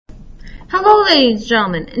Hello ladies and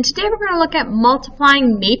gentlemen, and today we're going to look at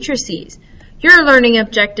multiplying matrices. Your learning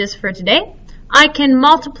objectives for today: I can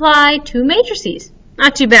multiply two matrices.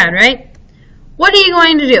 Not too bad, right? What are you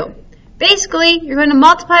going to do? Basically, you're going to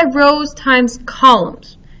multiply rows times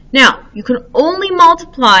columns. Now, you can only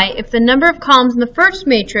multiply if the number of columns in the first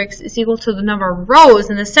matrix is equal to the number of rows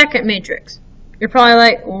in the second matrix. You're probably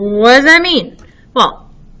like, what does that mean? Well,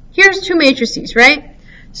 here's two matrices, right?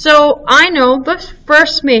 So I know the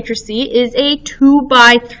first matrix is a 2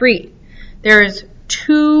 by 3. There's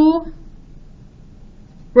 2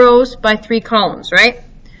 rows by 3 columns, right?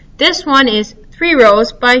 This one is 3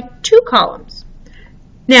 rows by 2 columns.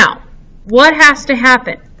 Now, what has to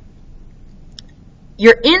happen?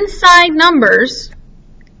 Your inside numbers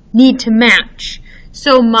need to match.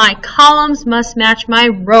 So my columns must match my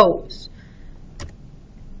rows.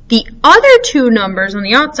 The other two numbers on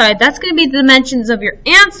the outside, that's going to be the dimensions of your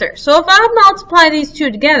answer. So if I multiply these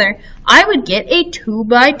two together, I would get a 2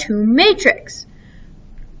 by 2 matrix.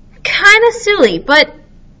 Kind of silly, but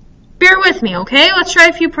bear with me, okay? Let's try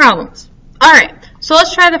a few problems. Alright, so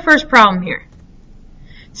let's try the first problem here.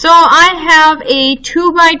 So I have a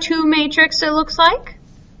 2 by 2 matrix, it looks like.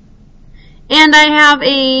 And I have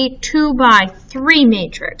a 2 by 3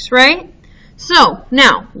 matrix, right? So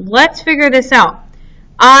now, let's figure this out.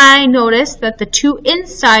 I notice that the two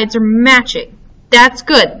insides are matching. That's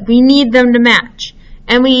good. We need them to match.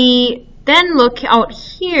 And we then look out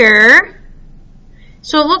here.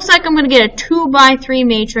 So it looks like I'm going to get a 2 by 3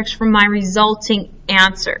 matrix from my resulting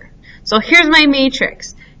answer. So here's my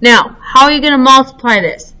matrix. Now, how are you going to multiply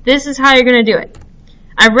this? This is how you're going to do it.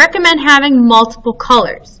 I recommend having multiple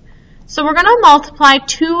colors. So we're going to multiply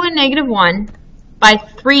 2 and negative 1 by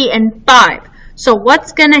 3 and 5. So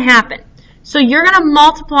what's going to happen? So you're going to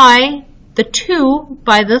multiply the 2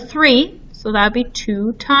 by the 3, so that would be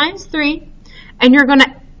 2 times 3, and you're going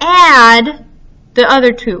to add the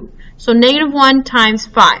other 2, so negative 1 times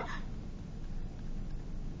 5.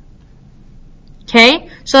 Okay,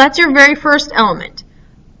 so that's your very first element.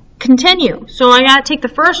 Continue. So I got to take the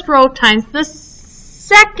first row times the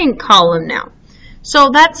second column now. So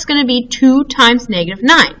that's going to be 2 times negative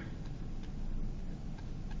 9.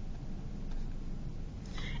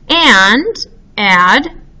 And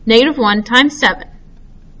add negative 1 times 7.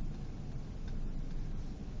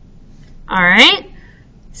 Alright,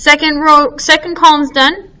 second column's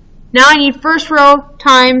done. Now I need first row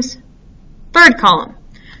times third column.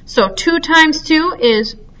 So 2 times 2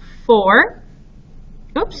 is 4.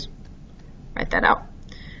 Oops, write that out.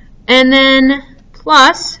 And then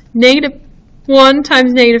plus negative 1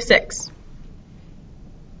 times negative 6.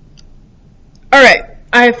 Alright.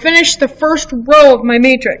 I have finished the first row of my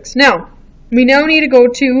matrix. Now, we now need to go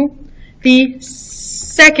to the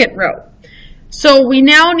second row. So we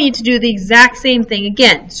now need to do the exact same thing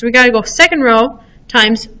again. So we got to go second row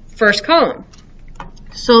times first column.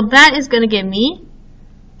 So that is going to give me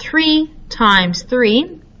 3 times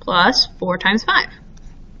 3 plus 4 times 5.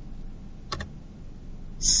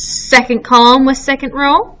 Second column with second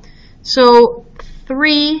row. So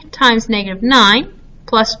 3 times negative 9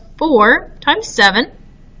 plus 4 times 7.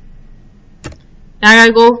 Now I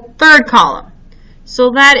gotta go third column.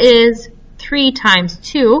 So that is 3 times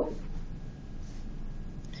 2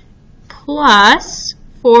 plus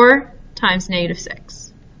 4 times negative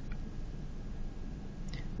 6.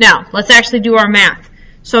 Now, let's actually do our math.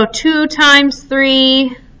 So 2 times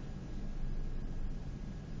 3.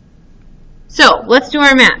 So, let's do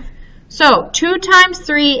our math. So, 2 times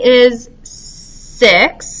 3 is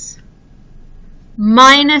 6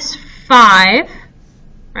 minus 5.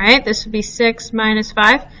 Right? This would be 6 minus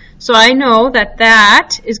 5. So I know that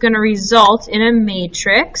that is going to result in a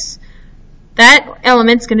matrix. That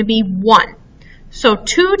element's going to be 1. So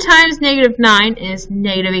 2 times negative 9 is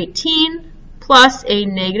negative 18 plus a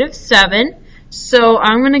negative 7. So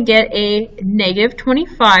I'm going to get a negative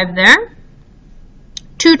 25 there.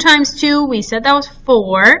 2 times 2, we said that was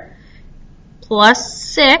 4 plus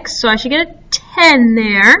 6. So I should get a 10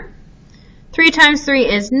 there. 3 times 3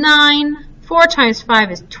 is 9. 4 times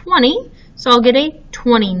 5 is 20, so I'll get a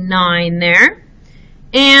 29 there.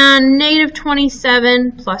 And negative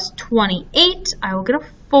 27 plus 28, I will get a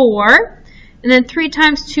 4. And then 3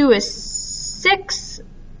 times 2 is 6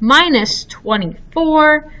 minus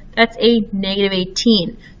 24, that's a negative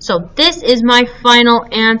 18. So this is my final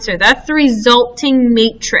answer. That's the resulting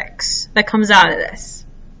matrix that comes out of this.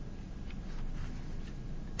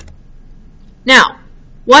 Now,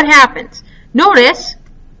 what happens? Notice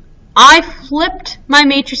I flipped my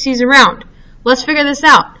matrices around. Let's figure this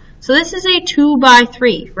out. So this is a 2 by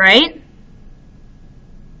 3, right?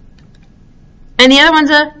 And the other one's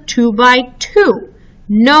a 2 by 2.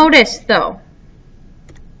 Notice, though,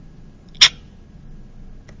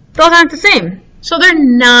 those aren't the same. So they're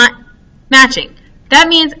not matching. That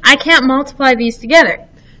means I can't multiply these together.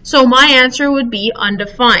 So my answer would be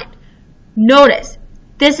undefined. Notice,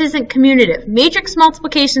 this isn't commutative. Matrix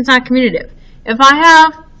multiplication is not commutative. If I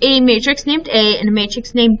have a matrix named A and a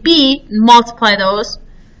matrix named B, and multiply those,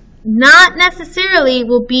 not necessarily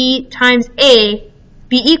will B times A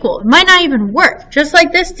be equal. It might not even work, just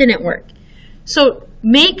like this didn't work. So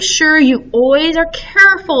make sure you always are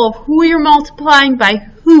careful of who you're multiplying by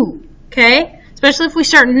who, okay? Especially if we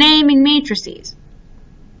start naming matrices.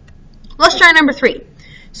 Let's try number 3.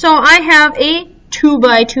 So I have a 2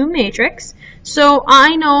 by 2 matrix. So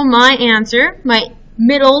I know my answer, my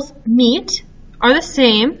middles meet, are the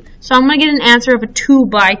same. So I'm going to get an answer of a 2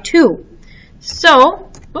 by 2. So,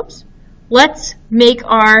 whoops, let's make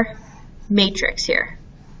our matrix here.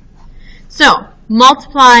 So,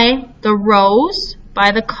 multiply the rows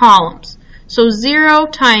by the columns. So 0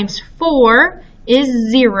 times 4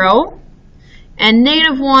 is 0. And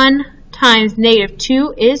negative 1 times negative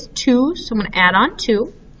 2 is 2. So I'm going to add on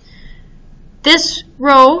 2. This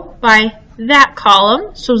row by that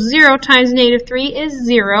column. So 0 times negative 3 is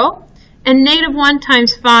 0. And negative 1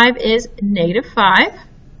 times 5 is negative 5.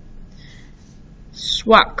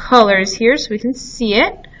 Swap colors here so we can see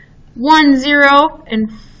it. 1, 0,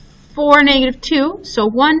 and 4, negative 2. So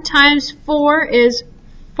 1 times 4 is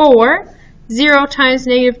 4. 0 times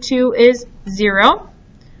negative 2 is 0.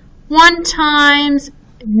 1 times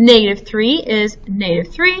negative 3 is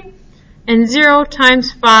negative 3. And 0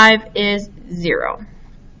 times 5 is 0.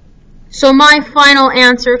 So my final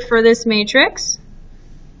answer for this matrix,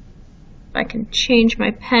 if I can change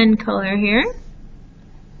my pen color here,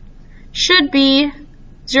 should be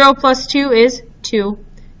 0 plus 2 is 2.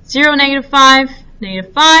 0, negative 5,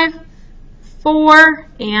 negative 5, 4,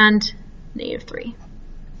 and negative 3.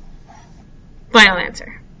 Final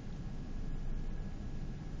answer.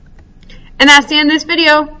 And that's the end of this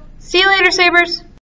video. See you later, Sabers.